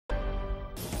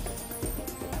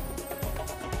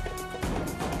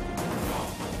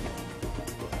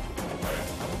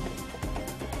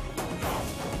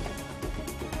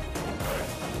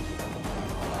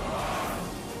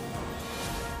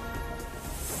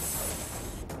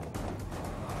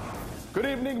Good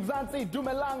evening, Mzansi.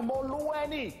 Dumelang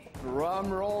Molueni.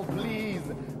 Drum roll, please.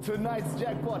 Tonight's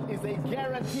jackpot is a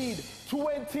guaranteed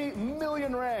 20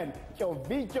 million rand.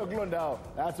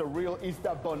 That's a real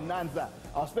Easter bonanza.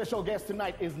 Our special guest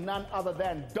tonight is none other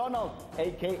than Donald,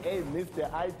 a.k.a. Mr.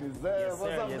 I Deserve. Yes, sir.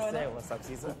 What's up, yes, Donald? sir. What's up,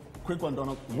 Caesar? Quick one,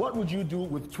 Donald. What would you do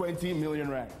with 20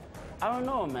 million rand? I don't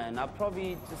know, man. I'll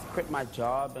probably just quit my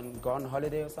job and go on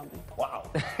holiday or something. Wow.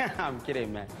 I'm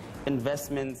kidding, man.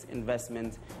 Investments,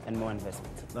 investments, and more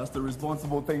investments. That's the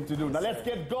responsible thing to do. Now let's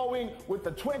get going with the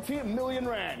 20 million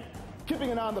rand. Keeping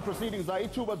an eye on the proceedings are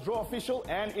Ituba's draw official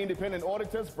and independent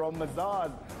auditors from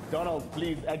Mazars. Donald,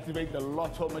 please activate the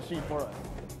Lotto machine for us.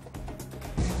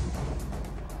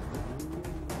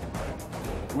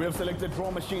 We have selected draw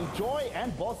machine Joy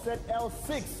and ball set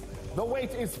L6. The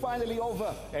wait is finally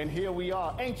over, and here we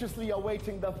are, anxiously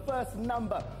awaiting the first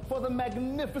number for the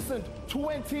magnificent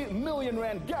 20 million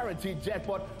rand guaranteed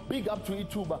jackpot. Big up to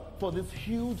Ituba for this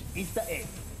huge Easter egg.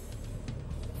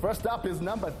 First up is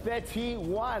number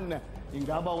 31.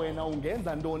 Ingaba wena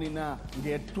ungenza ndoni na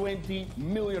get 20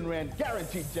 million rand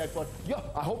guaranteed jackpot. Yo,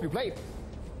 I hope you played.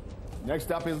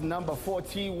 Next up is number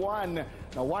 41.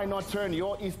 Now, why not turn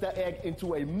your Easter egg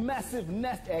into a massive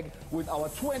nest egg with our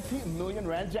 20 million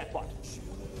rand jackpot?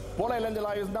 Bola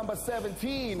Elandelayo is number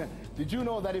 17. Did you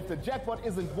know that if the jackpot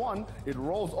isn't won, it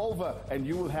rolls over and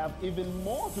you will have even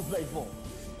more to play for?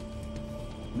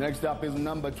 Next up is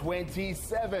number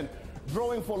 27.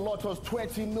 Drawing for Lotto's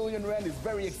 20 million rand is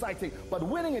very exciting, but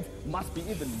winning it must be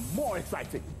even more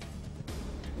exciting.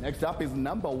 Next up is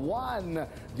number 1.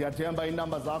 Ndiyathemba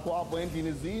inamba zakho apho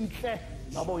endlini zinhle.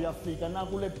 Ngabo uyafika na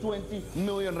kule 20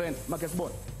 million rand.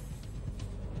 Makesibone.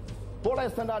 Bola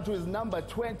esithandathu is number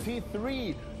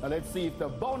 23. Now let's see if the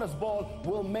bonus ball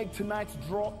will make tonight's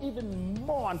draw even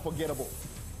more unforgettable.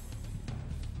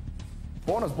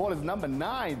 Bonus ball is number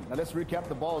 9. Now let's recap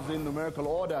the balls in numerical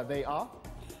order. They are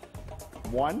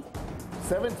 1,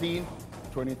 17,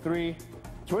 23,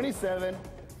 27,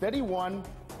 31,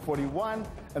 41,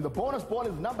 and the bonus ball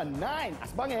is number 9.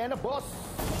 Asbange and a boss.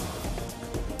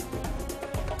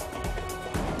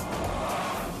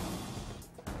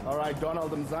 All right,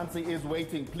 Donald Mzansi is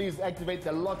waiting. Please activate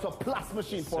the Lotto Plus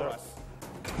machine for us.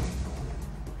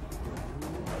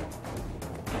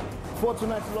 For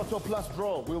tonight's Lotto Plus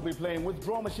draw, we'll be playing with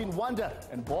Draw Machine Wonder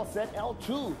and ball set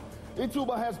L2.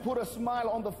 Ituba has put a smile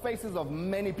on the faces of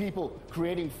many people,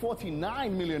 creating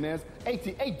 49 millionaires,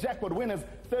 88 jackpot winners,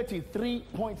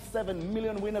 33.7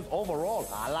 million winners overall.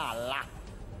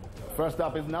 First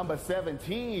up is number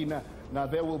 17. Now,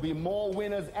 there will be more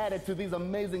winners added to these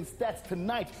amazing stats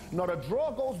tonight. Not a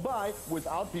draw goes by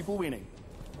without people winning.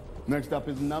 Next up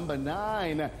is number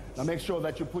 9. Now, make sure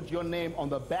that you put your name on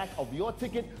the back of your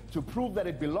ticket to prove that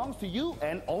it belongs to you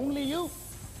and only you.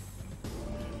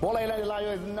 Bola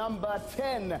Elandelayo is number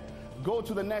 10. Go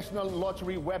to the National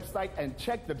Lottery website and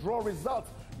check the draw results.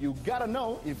 You gotta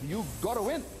know if you gotta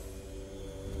win.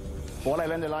 Bola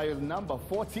Elandelayo is number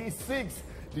 46.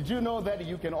 Did you know that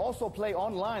you can also play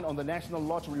online on the National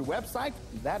Lottery website?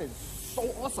 That is so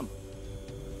awesome.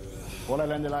 Bola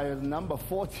Elandelayo is number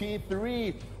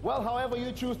 43. Well, however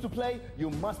you choose to play,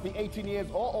 you must be 18 years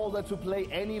or older to play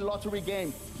any lottery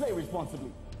game. Play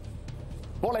responsibly.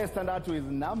 Bola Esithandathu is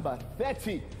number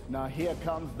 30. Now here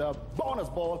comes the bonus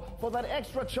ball for that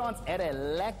extra chance at a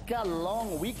lekker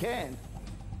long weekend.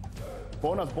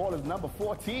 Bonus ball is number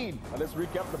 14. Now let's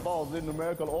recap the balls in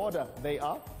numerical order. They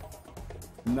are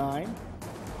 9,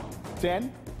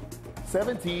 10,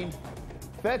 17,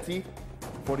 30,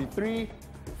 43,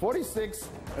 46,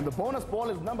 and the bonus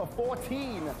ball is number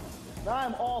 14. Now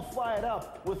I'm all fired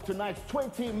up with tonight's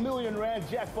 20 million rand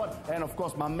jackpot, and of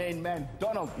course my main man,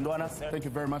 Donald. Ndwana, thank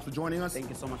you very much for joining us. Thank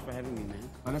you so much for having me, man.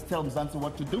 Now let's tell Mzansi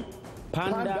what to do.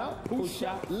 Panda,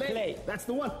 Pusha, Play. That's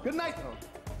the one. Good night.